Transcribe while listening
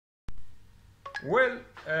Well,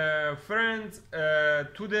 friends,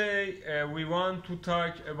 today we want to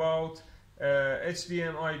talk about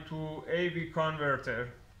HDMI to AV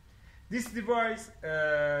converter. This device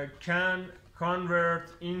can convert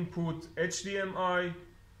input HDMI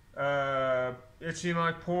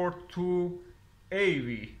port to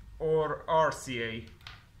AV or RCA.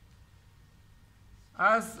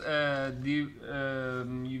 As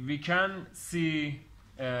we can see,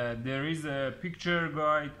 there is a picture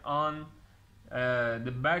guide on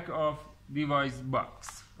the back of device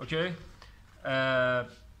box. Okay,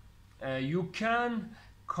 you can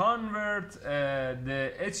convert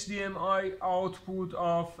the HDMI output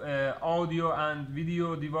of audio and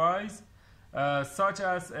video device such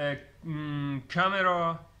as a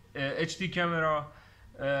camera, HD camera,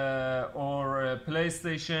 or a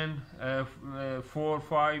PlayStation 4,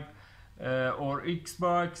 5 or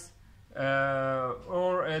Xbox,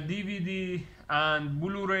 or a DVD and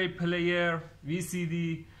Blu-ray player,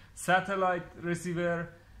 VCD, satellite receiver.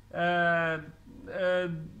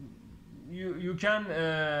 You can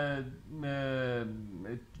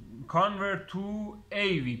convert to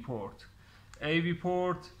AV port. AV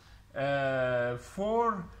port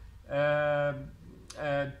for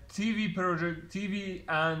TV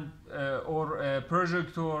and or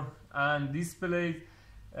projector and display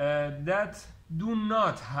that do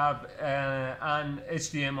not have an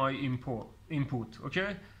HDMI input.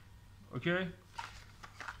 Okay.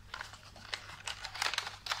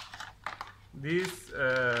 This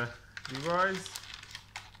device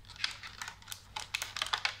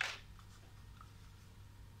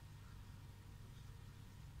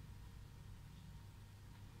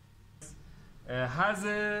has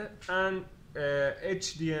an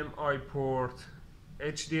HDMI port.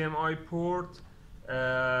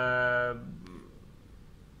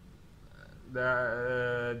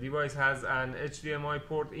 The device has an HDMI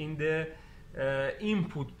port in the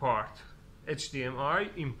input part, HDMI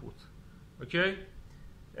input. Okay,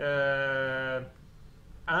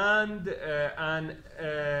 and an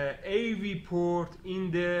AV port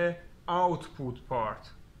in the output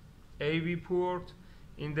part. AV port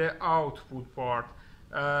in the output part,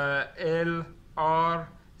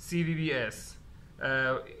 LRCVBS.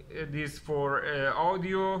 This for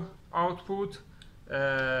audio output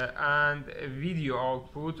and video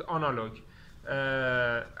output, analog.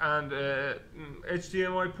 And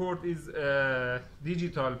HDMI port is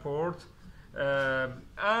digital port,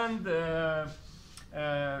 and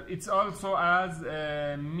it's also as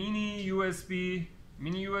MINIUSB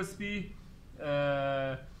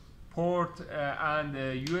port and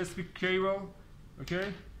USB cable.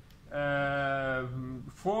 Okay,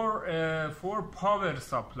 for power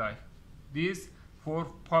supply. This for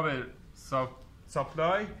power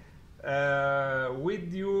supply.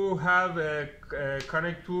 With you have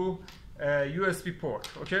connect to USB port.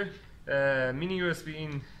 Okay, mini USB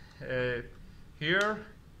in here.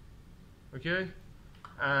 Okay,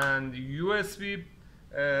 and USB,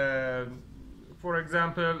 for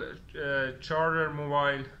example, charger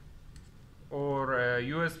mobile, or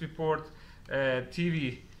USB port,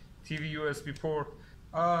 TV USB port.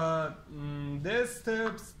 The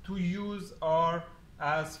steps to use are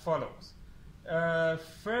as follows.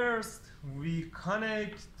 First, we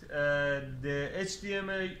connect the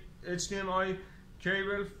HDMI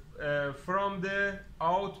cable from the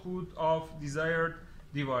output of desired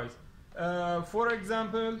device. For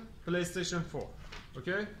example, PlayStation 4.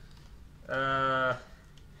 Okay,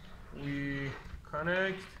 we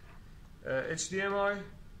connect HDMI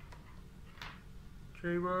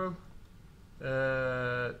cable,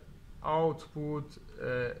 output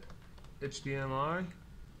HDMI,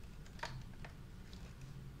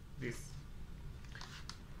 this,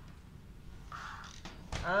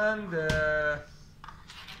 and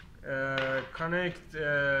connect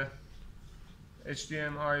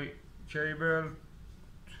HDMI cable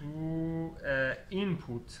to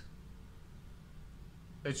input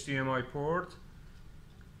HDMI port.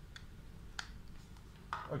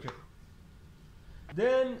 Okay,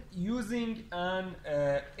 then using an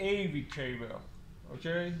AV cable,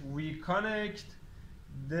 okay, we connect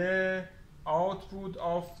the output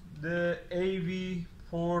of the AV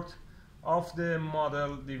port of the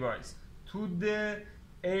model device to the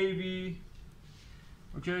AV.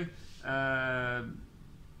 Okay,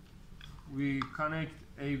 we connect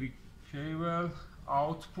AV cable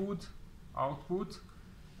output,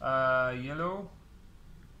 yellow,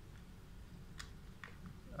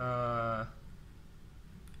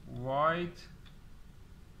 white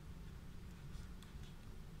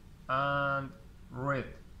and red.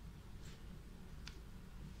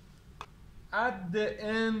 At the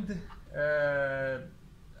end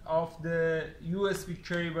of the USB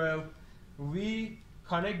cable, we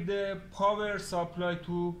connect the power supply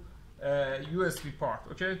to USB part.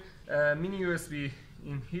 Okay, mini USB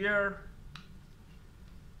in here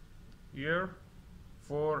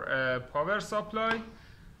for power supply,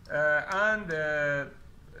 and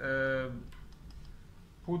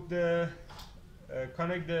put the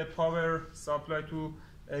connect the power supply to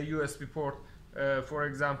a USB port. For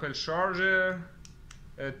example, charger,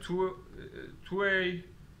 2A,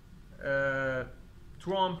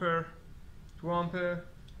 2 ampere,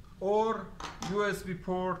 or USB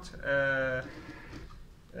port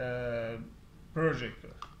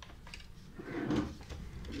projector.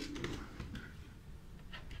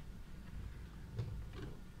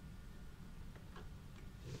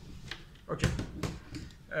 Okay,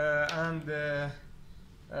 and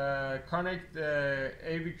connect the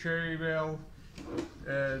AV cable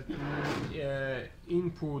to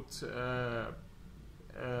input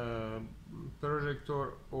projector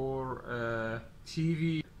or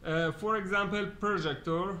TV. For example,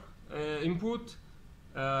 projector input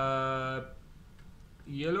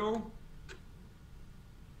yellow,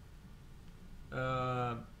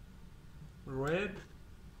 red,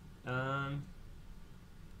 and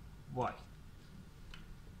white.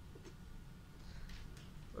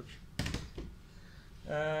 Okay.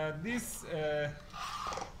 This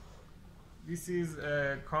is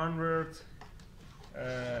convert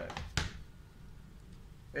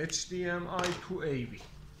HDMI to AV.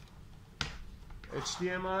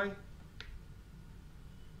 HDMI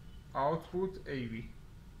output AV.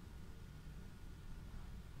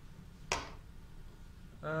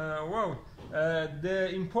 The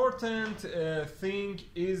important thing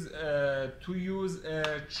is to use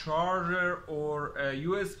a charger or a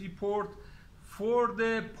USB port for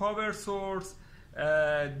the power source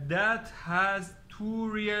that has 2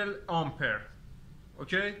 real ampere.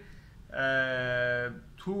 Okay,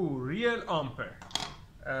 2 real ampere.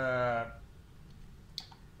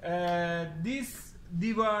 This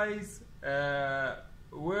device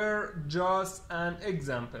were just an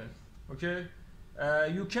example. Okay.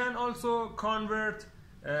 You can also convert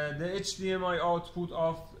the HDMI output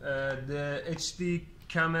of the HD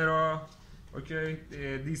camera, okay,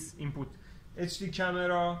 this input HD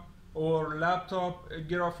camera or laptop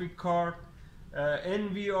graphic card,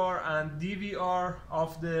 NVR and DVR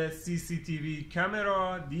of the CCTV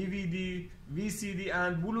camera, DVD, VCD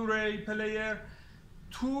and Blu-ray player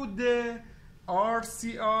to the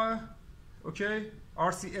RCA, okay,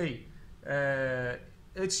 RCA.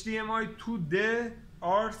 HDMI to the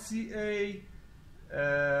RCA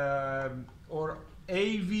or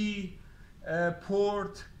AV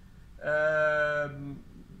port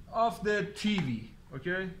of the TV,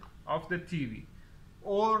 okay, of the TV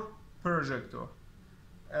or projector.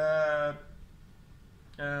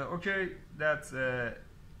 Okay, that's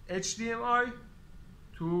HDMI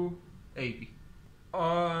to AV.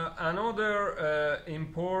 Another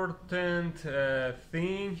important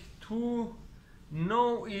thing to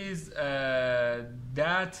know is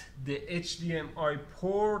that the HDMI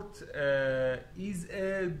port is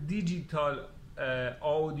a digital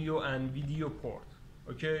audio and video port,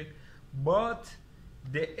 okay, but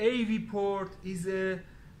the AV port is a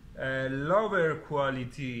lower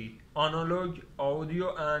quality analog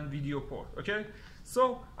audio and video port. Okay,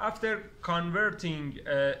 so after converting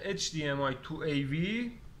HDMI to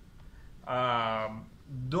AV,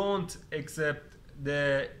 don't accept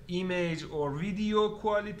the image or video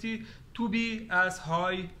quality to be as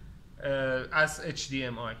high as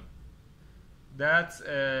HDMI. That's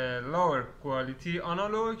a lower quality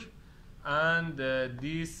analog, and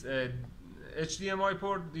this HDMI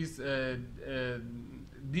port, this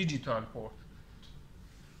digital port.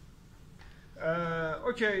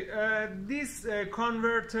 Okay, these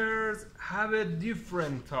converters have a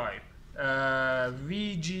different type,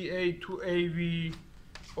 VGA to AV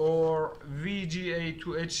or VGA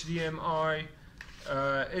to HDMI,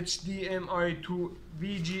 HDMI to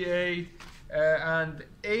VGA, and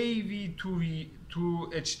AV to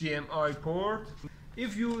HDMI port.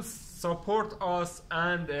 If you support us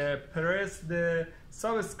and press the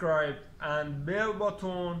subscribe and bell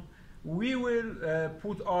button, we will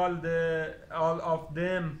put all of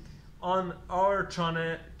them on our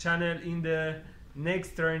channel in the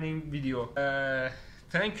next training video.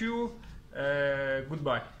 Thank you.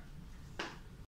 Goodbye.